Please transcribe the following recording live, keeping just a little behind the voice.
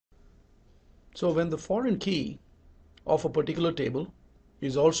So when the foreign key of a particular table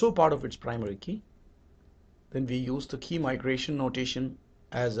is also part of its primary key, then we use the key migration notation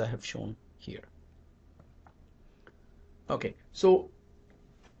as I have shown here. Okay, so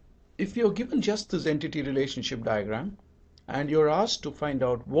if you're given just this entity relationship diagram and you're asked to find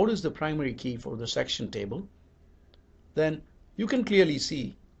out what is the primary key for the section table, then you can clearly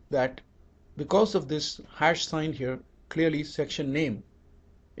see that because of this hash sign here, clearly section name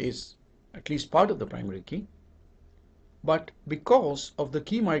is at least part of the primary key. But because of the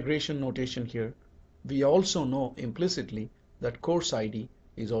key migration notation here, we also know implicitly that course ID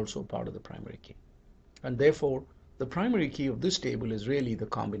is also part of the primary key. And therefore, the primary key of this table is really the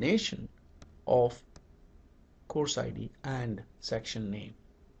combination of course ID and section name.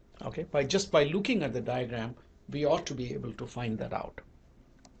 Okay, just by looking at the diagram, we ought to be able to find that out.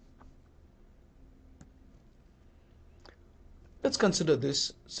 Let's consider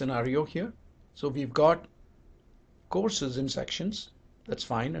this scenario here. So we've got courses in sections, that's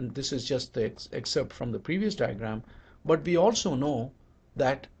fine, and this is just the excerpt from the previous diagram, but we also know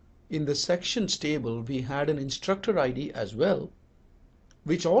that in the sections table we had an instructor ID as well,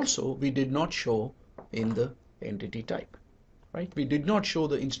 which also we did not show in the entity type, right? We did not show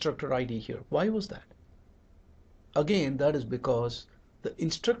the instructor ID here. Why was that? Again, that is because the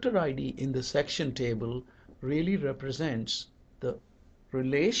instructor ID in the section table really represents the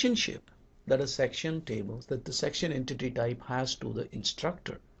relationship that a section table, that the section entity type has to the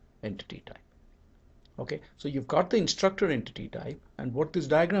instructor entity type. Okay, so you've got the instructor entity type, and what this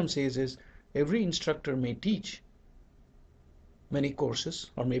diagram says is every instructor may teach many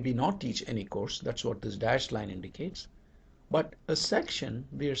courses or maybe not teach any course. That's what this dashed line indicates. But a section,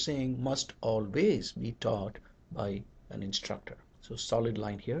 we are saying, must always be taught by an instructor. So solid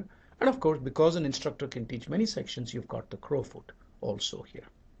line here. And of course, because an instructor can teach many sections, you've got the crowfoot also here.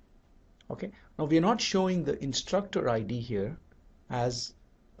 Okay, now we are not showing the instructor ID here as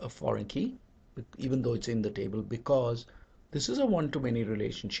a foreign key, even though it's in the table, because this is a one-to-many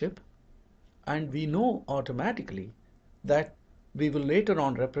relationship, and we know automatically that we will later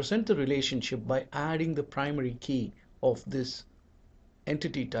on represent the relationship by adding the primary key of this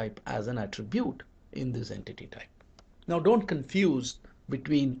entity type as an attribute in this entity type. Now don't confuse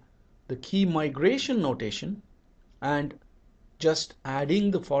between the key migration notation and just adding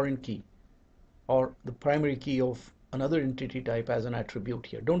the foreign key or the primary key of another entity type as an attribute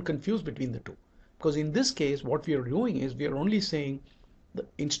here. Don't confuse between the two, because in this case what we are doing is we are only saying the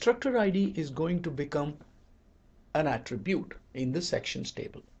instructor ID is going to become an attribute in the sections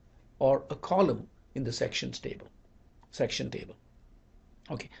table or a column in the section table.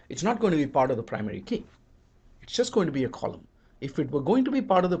 Okay, it's not going to be part of the primary key. It's just going to be a column. If it were going to be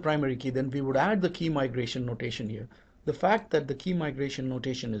part of the primary key, then we would add the key migration notation here. The fact that the key migration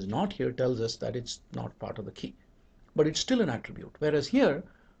notation is not here tells us that it's not part of the key, but it's still an attribute. Whereas here,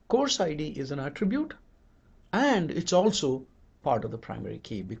 course ID is an attribute and it's also part of the primary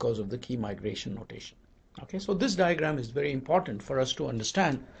key because of the key migration notation. Okay, so this diagram is very important for us to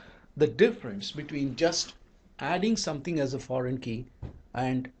understand the difference between just adding something as a foreign key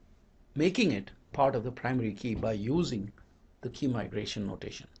and making it part of the primary key by using the key migration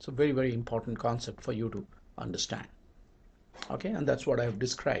notation. It's a very, very important concept for you to understand. Okay, and that's what I have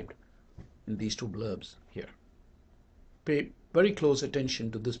described in these two blurbs here. Pay very close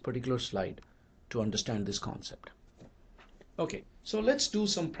attention to this particular slide to understand this concept. Okay, so let's do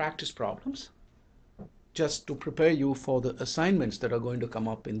some practice problems just to prepare you for the assignments that are going to come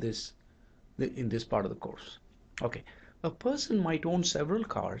up in this part of the course. Okay, a person might own several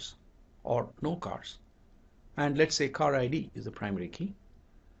cars or no cars, and let's say car ID is the primary key,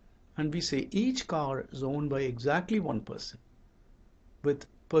 and we say each car is owned by exactly one person with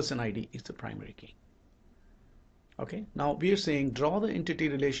person ID is the primary key. Okay, now we are saying draw the entity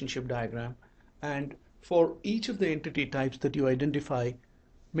relationship diagram, and for each of the entity types that you identify,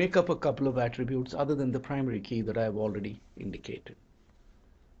 make up a couple of attributes other than the primary key that I have already indicated.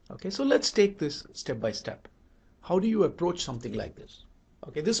 Okay, so let's take this step by step. How do you approach something like this?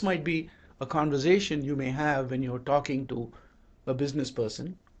 Okay, this might be a conversation you may have when you're talking to a business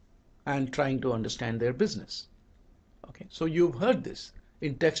person and trying to understand their business. Okay, so you've heard this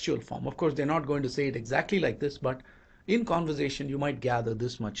in textual form. Of course, they're not going to say it exactly like this, but in conversation you might gather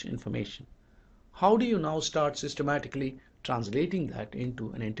this much information. How do you now start systematically translating that into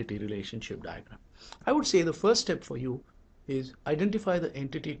an entity relationship diagram? I would say the first step for you is identify the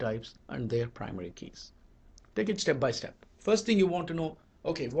entity types and their primary keys. Take it step by step. First thing you want to know,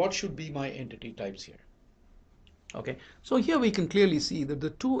 okay, what should be my entity types here? Okay, so here we can clearly see that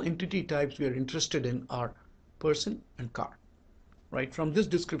the two entity types we are interested in are person and car. right? From this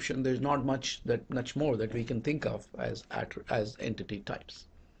description, there's not much more that we can think of as entity types.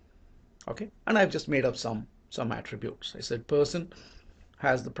 Okay, and I've just made up some attributes. I said person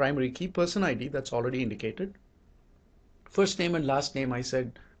has the primary key, person ID, that's already indicated. First name and last name, I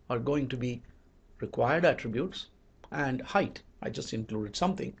said, are going to be required attributes, and height, I just included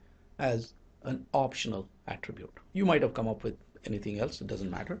something as an optional attribute. You might have come up with anything else, it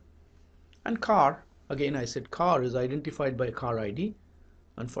doesn't matter. And car, again, I said car is identified by car ID.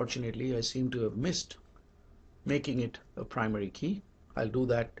 Unfortunately, I seem to have missed making it a primary key. I'll do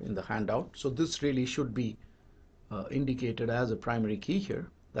that in the handout. So this really should be indicated as a primary key here.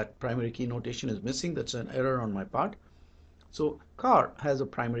 That primary key notation is missing. That's an error on my part. So car has a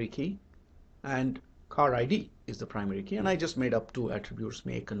primary key and car ID is the primary key, and I just made up two attributes,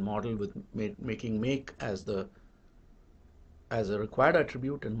 make and model, with making make as a required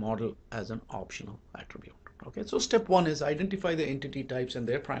attribute and model as an optional attribute. Okay, so step one is identify the entity types and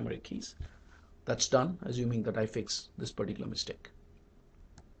their primary keys. That's done, assuming that I fix this particular mistake.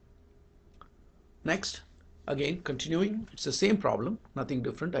 Next, again, continuing, it's the same problem, nothing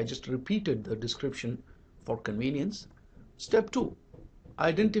different. I just repeated the description for convenience. Step two,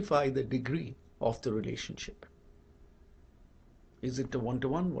 identify the degree of the relationship. Is it a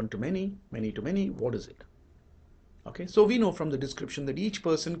one-to-one, one-to-many, many-to-many? What is it? Okay, so we know from the description that each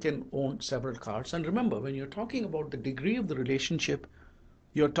person can own several cars. And remember, when you're talking about the degree of the relationship,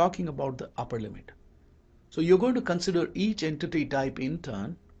 you're talking about the upper limit. So you're going to consider each entity type in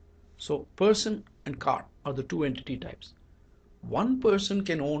turn. So person and car are the two entity types. One person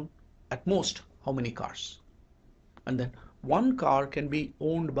can own at most how many cars? And then one car can be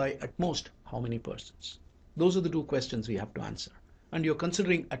owned by at most how many persons? Those are the two questions we have to answer. And you're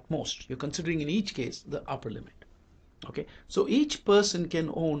considering at most. You're considering in each case the upper limit. Okay, so each person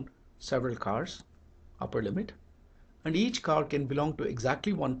can own several cars, upper limit, and each car can belong to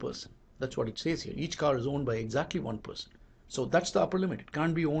exactly one person. That's what it says here. Each car is owned by exactly one person. So that's the upper limit. It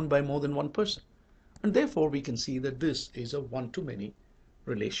can't be owned by more than one person. And therefore, we can see that this is a one-to-many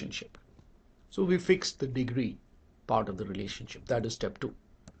relationship. So we fixed the degree part of the relationship. That is step two.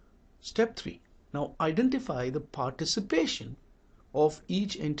 Step three. Now identify the participation of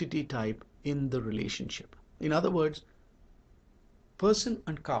each entity type in the relationship. In other words, person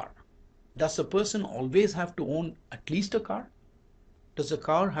and car. Does a person always have to own at least a car? Does a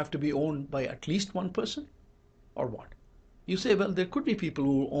car have to be owned by at least one person? Or what? You say, well, there could be people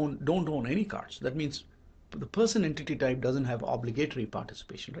who don't own any cars. That means the person entity type doesn't have obligatory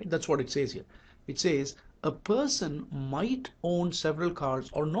participation, right? That's what it says here. It says a person might own several cars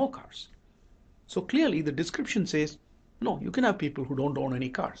or no cars. So clearly the description says, no, you can have people who don't own any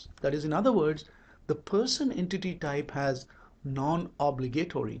cars. That is, in other words, the person entity type has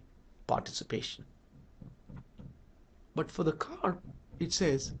non-obligatory participation. But for the car, it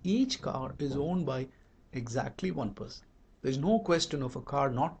says each car is owned by exactly one person. There's no question of a car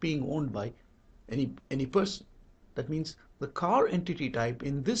not being owned by any person. That means the car entity type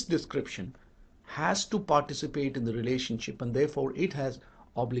in this description has to participate in the relationship, and therefore it has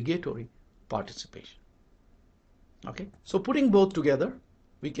obligatory participation. Okay, so putting both together,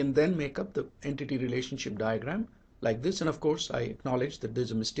 we can then make up the entity relationship diagram like this. And of course, I acknowledge that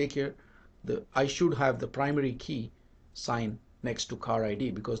there's a mistake here. I should have the primary key sign next to car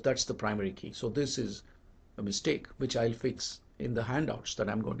ID because that's the primary key. So this is a mistake which I'll fix in the handouts that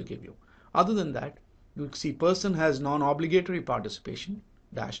I'm going to give you. Other than that, you see person has non-obligatory participation,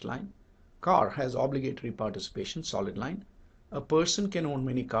 dashed line. Car has obligatory participation, solid line. A person can own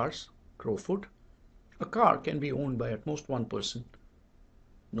many cars, crowfoot. A car can be owned by at most one person,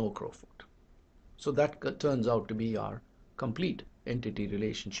 no crowfoot. So that turns out to be our complete entity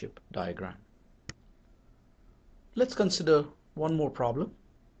relationship diagram. Let's consider one more problem.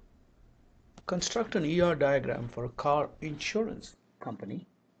 Construct an ER diagram for a car insurance company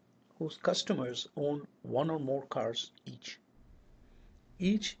whose customers own one or more cars each.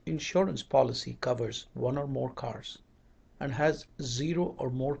 Each insurance policy covers one or more cars and has 0 or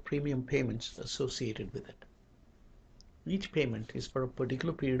more premium payments associated with it. Each payment is for a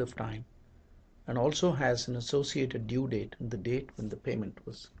particular period of time and also has an associated due date and the date when the payment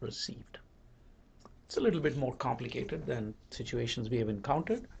was received. It's a little bit more complicated than situations we have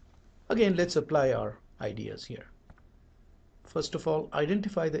encountered. Again, let's apply our ideas here. First of all,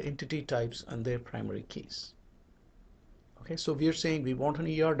 identify the entity types and their primary keys. Okay, so we are saying we want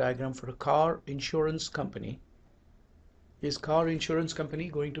an ER diagram for a car insurance company. Is car insurance company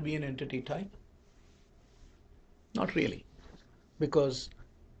going to be an entity type? Not really, because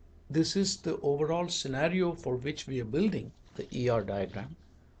this is the overall scenario for which we are building the ER diagram.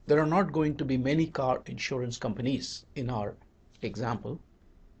 There are not going to be many car insurance companies in our example,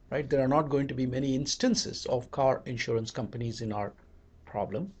 right? There are not going to be many instances of car insurance companies in our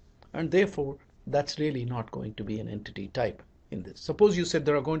problem, and therefore that's really not going to be an entity type in this. Suppose you said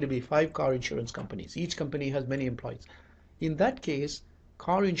there are going to be 5 car insurance companies. Each company has many employees. In that case,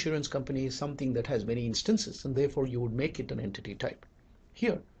 car insurance company is something that has many instances, and therefore you would make it an entity type.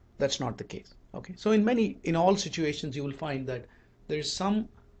 Here, that's not the case. Okay, so in all situations, you will find that there is some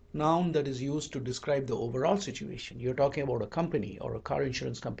noun that is used to describe the overall situation. You're talking about a company or a car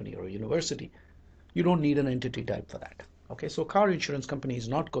insurance company or a university. You don't need an entity type for that. Okay, so car insurance company is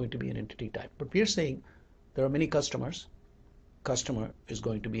not going to be an entity type, but we're saying there are many customers. Customer is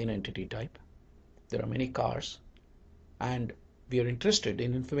going to be an entity type. There are many cars, and we are interested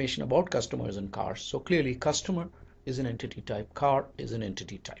in information about customers and cars. So clearly customer is an entity type, car is an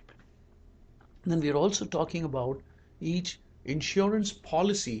entity type. And then we are also talking about each insurance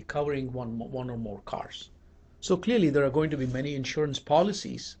policy covering one or more cars. So clearly there are going to be many insurance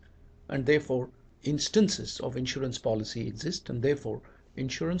policies, and therefore instances of insurance policy exist, and therefore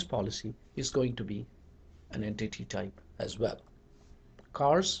insurance policy is going to be an entity type as well.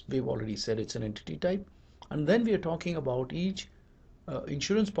 Cars, we've already said it's an entity type. And then we are talking about each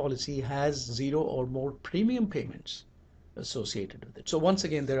insurance policy has 0 or more premium payments associated with it. So once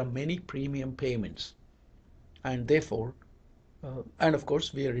again, there are many premium payments, and therefore, and of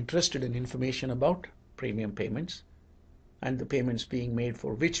course, we are interested in information about premium payments and the payments being made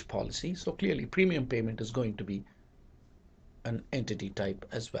for which policy. So clearly, premium payment is going to be an entity type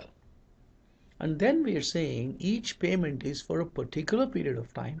as well. And then we are saying each payment is for a particular period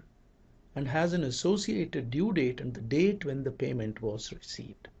of time and has an associated due date and the date when the payment was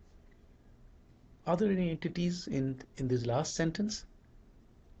received. Are there any entities in this last sentence?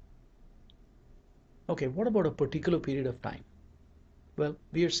 Okay, what about a particular period of time? Well,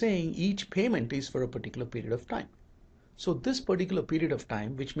 we are saying each payment is for a particular period of time. So this particular period of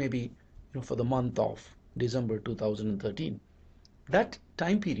time, which may be for the month of December 2013, that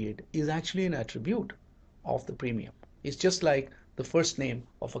time period is actually an attribute of the premium. It's just like the first name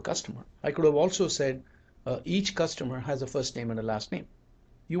of a customer. I could have also said each customer has a first name and a last name.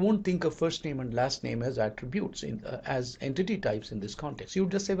 You won't think of first name and last name as attributes as entity types in this context. You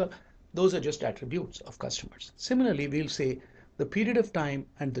would just say, well, those are just attributes of customers. Similarly, we'll say the period of time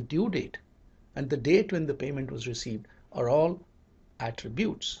and the due date and the date when the payment was received are all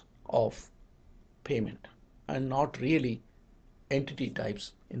attributes of payment and not really entity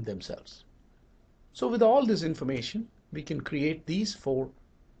types in themselves. So with all this information, we can create these 4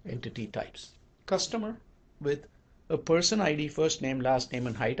 entity types. Customer with a person ID, first name, last name,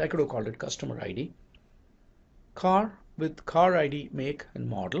 and height. I could have called it customer ID. Car with car ID, make, and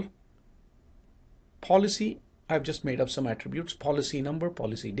model. Policy, I've just made up some attributes. Policy number,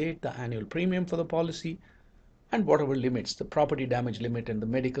 policy date, the annual premium for the policy, and whatever limits, the property damage limit and the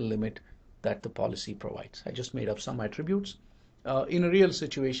medical limit that the policy provides. I just made up some attributes. In a real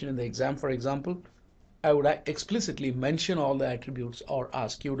situation in the exam, for example, I would explicitly mention all the attributes or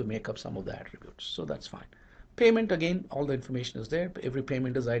ask you to make up some of the attributes. So that's fine. Payment, again, all the information is there. Every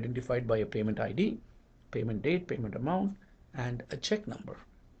payment is identified by a payment ID, payment date, payment amount, and a check number.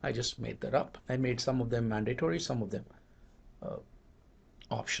 I just made that up. I made some of them mandatory, some of them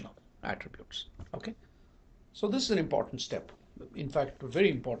optional attributes. Okay. So this is an important step. In fact, a very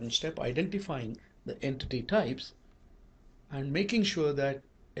important step, identifying the entity types and making sure that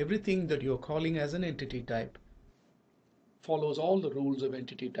everything that you're calling as an entity type follows all the rules of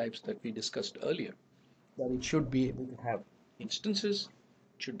entity types that we discussed earlier. That it should be able to have instances,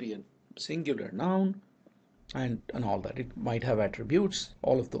 it should be a singular noun, and all that. It might have attributes,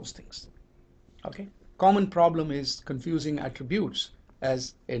 all of those things. Okay. Common problem is confusing attributes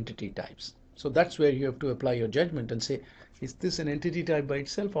as entity types. So that's where you have to apply your judgment and say, is this an entity type by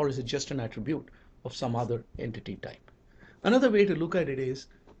itself, or is it just an attribute of some other entity type? Another way to look at it is,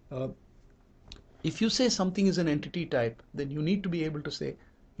 if you say something is an entity type, then you need to be able to say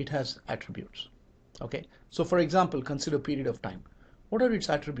it has attributes. Okay. So for example, consider period of time. What are its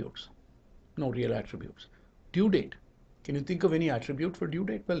attributes? No real attributes. Due date. Can you think of any attribute for due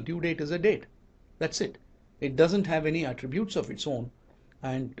date? Well, due date is a date. That's it. It doesn't have any attributes of its own.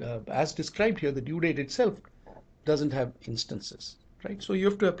 And as described here, the due date itself doesn't have instances, right? So you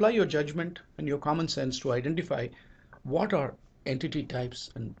have to apply your judgment and your common sense to identify what are entity types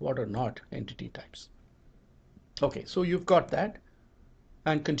and what are not entity types. Okay, so you've got that.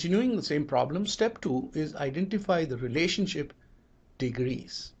 And continuing the same problem, step 2 is identify the relationship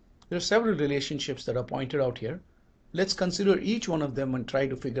degrees. There are several relationships that are pointed out here. Let's consider each one of them and try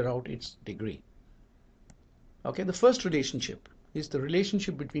to figure out its degree. Okay, the first relationship is the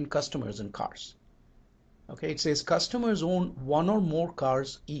relationship between customers and cars. Okay, it says customers own one or more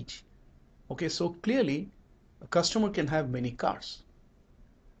cars each. Okay, so clearly a customer can have many cars.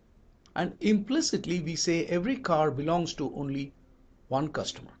 And implicitly we say every car belongs to only one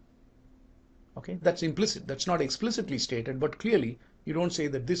customer. Okay, that's implicit. That's not explicitly stated, but clearly you don't say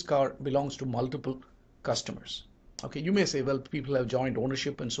that this car belongs to multiple customers. Okay, you may say, well, people have joint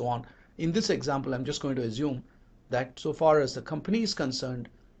ownership and so on. In this example, I'm just going to assume that so far as the company is concerned,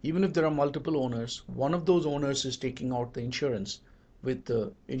 even if there are multiple owners, one of those owners is taking out the insurance with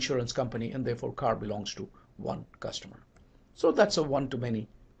the insurance company, and therefore car belongs to one customer. So that's a one-to-many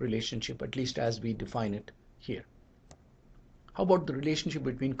relationship, at least as we define it here. How about the relationship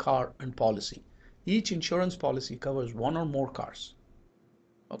between car and policy? Each insurance policy covers one or more cars.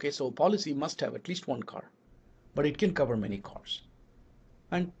 Okay, so a policy must have at least one car, but it can cover many cars.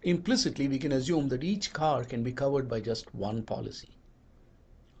 And implicitly, we can assume that each car can be covered by just one policy.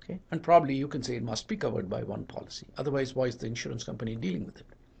 Okay, and probably you can say it must be covered by one policy. Otherwise, why is the insurance company dealing with it?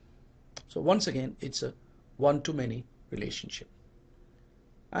 So once again, it's a one-to-many relationship.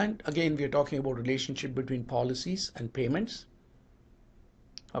 And again, we are talking about relationship between policies and payments.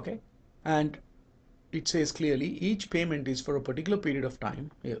 Okay, and it says clearly each payment is for a particular period of time.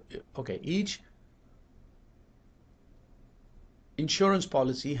 Okay, each insurance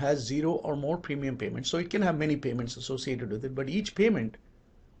policy has 0 or more premium payments, so it can have many payments associated with it, but each payment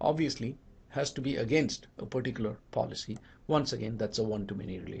obviously has to be against a particular policy. Once again, that's a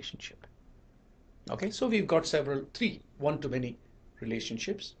one-to-many relationship. Okay, so we've got three one-to-many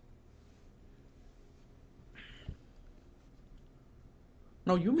relationships.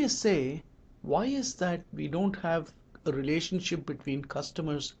 Now you may say, why is that we don't have a relationship between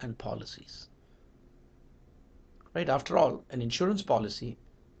customers and policies? Right? After all, an insurance policy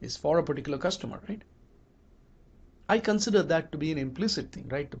is for a particular customer, right? I consider that to be an implicit thing,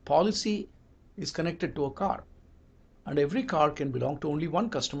 right? The policy is connected to a car, and every car can belong to only one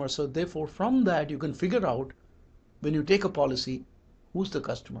customer. So therefore, from that, you can figure out when you take a policy, who's the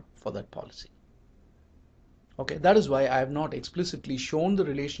customer for that policy. Okay, that is why I have not explicitly shown the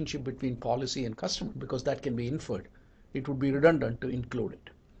relationship between policy and customer, because that can be inferred. It would be redundant to include it.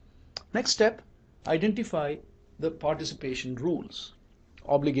 Next step, identify the participation rules,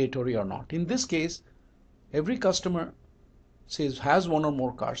 obligatory or not. In this case, every customer has one or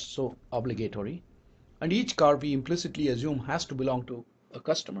more cars, so obligatory. And each car we implicitly assume has to belong to a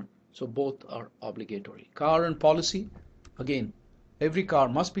customer, so both are obligatory. Car and policy, again, every car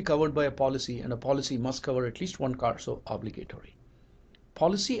must be covered by a policy, and a policy must cover at least one car, so obligatory.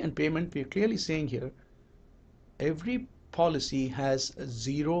 Policy and payment, we are clearly saying here, every policy has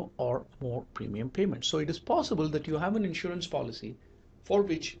 0 or more premium payment. So it is possible that you have an insurance policy for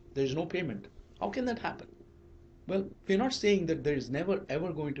which there is no payment. How can that happen? Well, we're not saying that there is never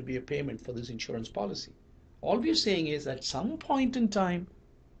ever going to be a payment for this insurance policy. All we're saying is at some point in time,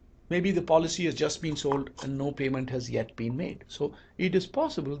 maybe the policy has just been sold and no payment has yet been made. So it is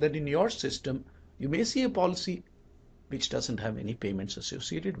possible that in your system, you may see a policy which doesn't have any payments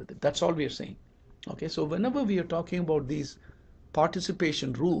associated with it. That's all we are saying. Okay, so whenever we are talking about these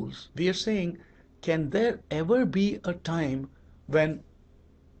participation rules, we are saying, can there ever be a time when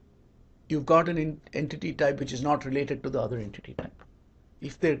you've got an entity type which is not related to the other entity type?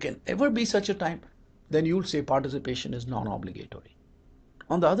 If there can ever be such a time, then you'll say participation is non-obligatory.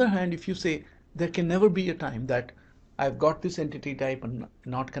 On the other hand, if you say there can never be a time that I've got this entity type and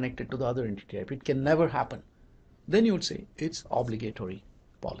not connected to the other entity type, it can never happen, then you would say it's obligatory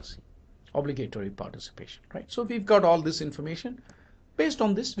policy, obligatory participation, right? So we've got all this information. Based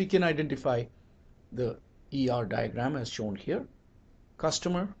on this, we can identify the ER diagram as shown here.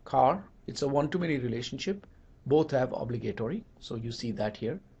 Customer, car, it's a one-to-many relationship. Both have obligatory, so you see that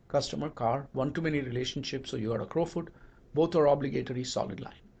here. Customer, car, one-to-many relationship, so you got a Crowfoot. Both are obligatory, solid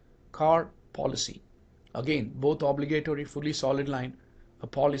line. Car, policy. Again, both obligatory, fully solid line. A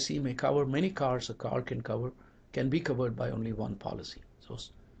policy may cover many cars. A car can be covered by only one policy. So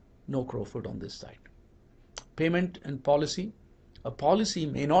no Crowfoot on this side. Payment and policy. A policy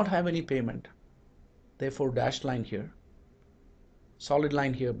may not have any payment. Therefore, dashed line here. Solid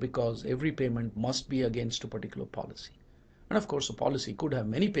line here, because every payment must be against a particular policy. And of course, a policy could have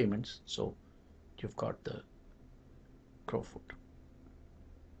many payments. So you've got the Crowfoot.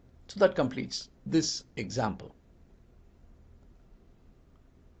 So that completes this example.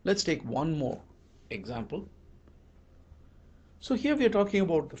 Let's take one more example. So here we are talking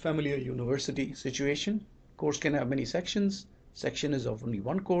about the familiar university situation. Course can have many sections. Section is of only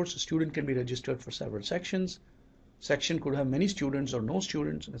one course. A student can be registered for several sections. Section could have many students or no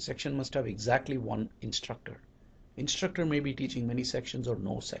students. And a section must have exactly one instructor. Instructor may be teaching many sections or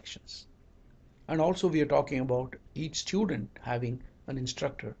no sections. And also we are talking about each student having an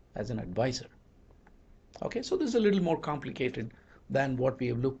instructor as an advisor. Okay, so this is a little more complicated than what we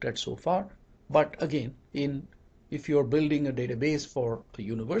have looked at so far. But again, if you're building a database for a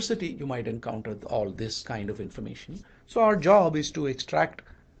university, you might encounter all this kind of information. So our job is to extract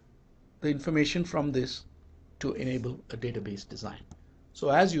the information from this to enable a database design. So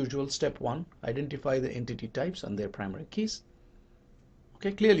as usual, step one, identify the entity types and their primary keys.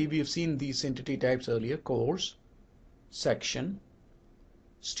 Okay, clearly we have seen these entity types earlier: course, section,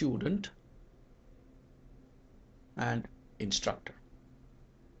 student, and instructor.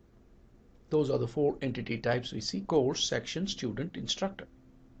 Those are the four entity types we see: course, section, student, instructor.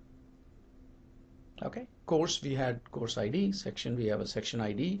 Okay, course, we had course ID, section, we have a section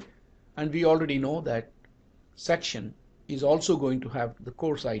ID, and we already know that section is also going to have the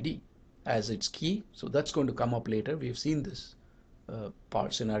course ID as its key, so that's going to come up later. We've seen this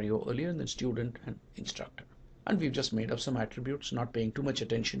part scenario earlier in the student and instructor, and we've just made up some attributes, not paying too much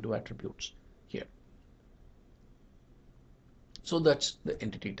attention to attributes here. So that's the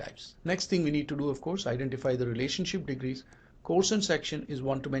entity types. Next thing we need to do, of course, identify the relationship degrees. Course and section is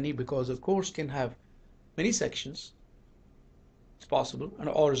one-to-many because a course can have many sections. It's possible,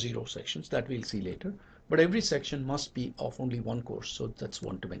 or zero sections, that we'll see later. But every section must be of only one course, so that's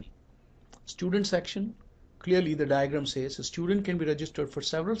one-to-many. Student section, clearly the diagram says a student can be registered for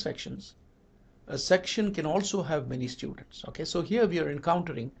several sections. A section can also have many students. Okay, so here we are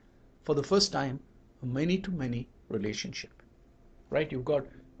encountering for the first time a many-to-many relationship. Right, you've got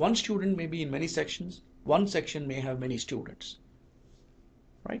one student may be in many sections, one section may have many students.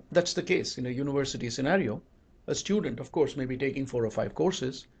 Right, that's the case in a university scenario. A student, of course, may be taking 4 or 5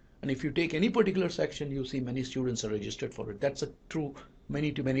 courses, and if you take any particular section, you see many students are registered for it. That's a true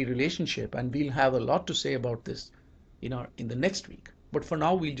many-to-many relationship, and we'll have a lot to say about this in the next week. But for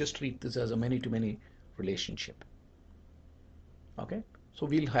now, we'll just treat this as a many-to-many relationship. Okay, so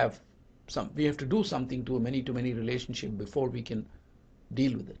we have to do something to a many-to-many relationship before we can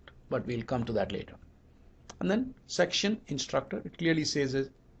deal with it, but we'll come to that later. And then section, instructor, it clearly says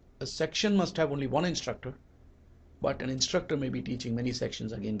a section must have only one instructor, but an instructor may be teaching many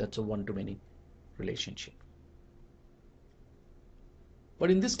sections. Again, that's a one-to-many relationship.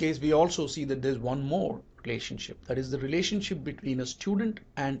 But in this case, we also see that there's one more relationship, that is the relationship between a student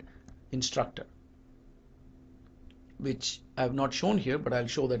and instructor, which I have not shown here, but I'll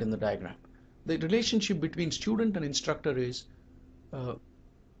show that in the diagram. The relationship between student and instructor is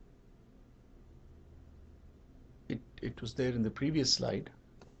it was there in the previous slide.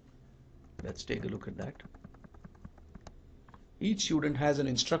 Let's take a look at that. Each student has an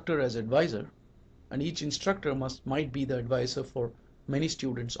instructor as advisor, and each instructor might be the advisor for many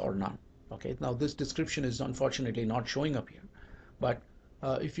students or none. Okay, now this description is unfortunately not showing up here, but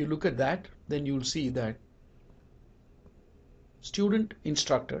if you look at that, then you'll see that student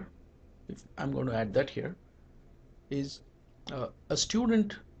instructor, if I'm going to add that here, is a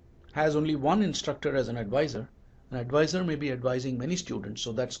student has only one instructor as an advisor. An advisor may be advising many students,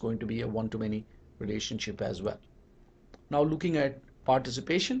 so that's going to be a one-to-many relationship as well. Now looking at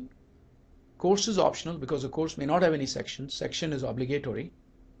participation, course is optional because a course may not have any sections. Section is obligatory,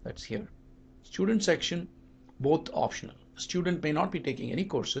 that's here. Student section, both optional. A student may not be taking any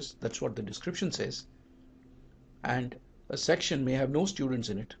courses, that's what the description says, and a section may have no students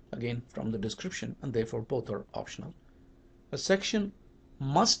in it, again from the description, and therefore both are optional. A section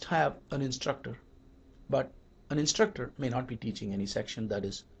must have an instructor, but an instructor may not be teaching any section, that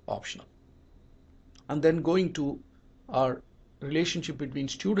is optional. And then going to our relationship between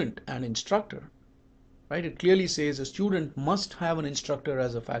student and instructor, right? It clearly says a student must have an instructor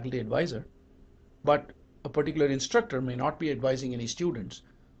as a faculty advisor, but a particular instructor may not be advising any students.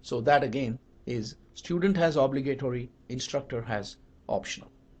 So that again is student has obligatory, instructor has optional.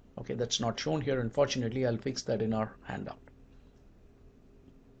 Okay, that's not shown here, unfortunately. I'll fix that in our handout.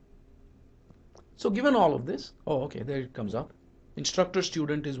 So given all of this, okay, there it comes up. Instructor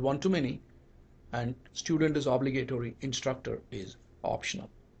student is one-to-many, and student is obligatory, instructor is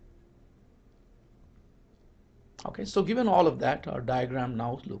optional. Okay, so given all of that, our diagram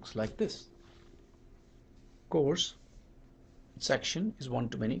now looks like this. Course section is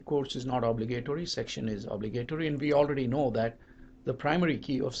one-to-many. Course is not obligatory, section is obligatory, and we already know that the primary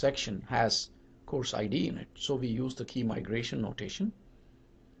key of section has course ID in it, so we use the key migration notation.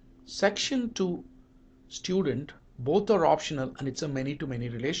 Section to student, both are optional, and it's a many-to-many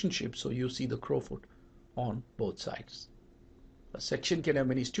relationship, so you see the crowfoot on both sides. A section can have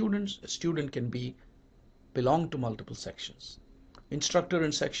many students, a student can belong to multiple sections. Instructor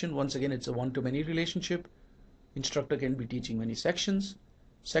and section, once again, it's a one-to-many relationship. Instructor can be teaching many sections.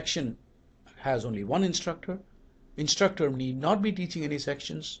 Section has only one instructor. Instructor need not be teaching any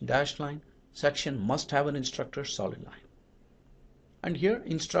sections, dashed line. Section must have an instructor, solid line. And here,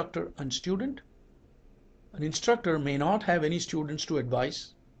 instructor and student. An instructor may not have any students to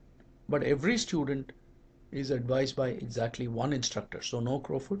advise, but every student is advised by exactly one instructor. So no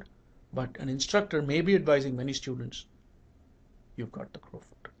crowfoot, but an instructor may be advising many students. You've got the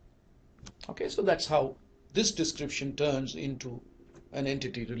crowfoot. Okay, so that's how this description turns into an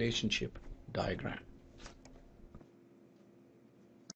entity relationship diagram.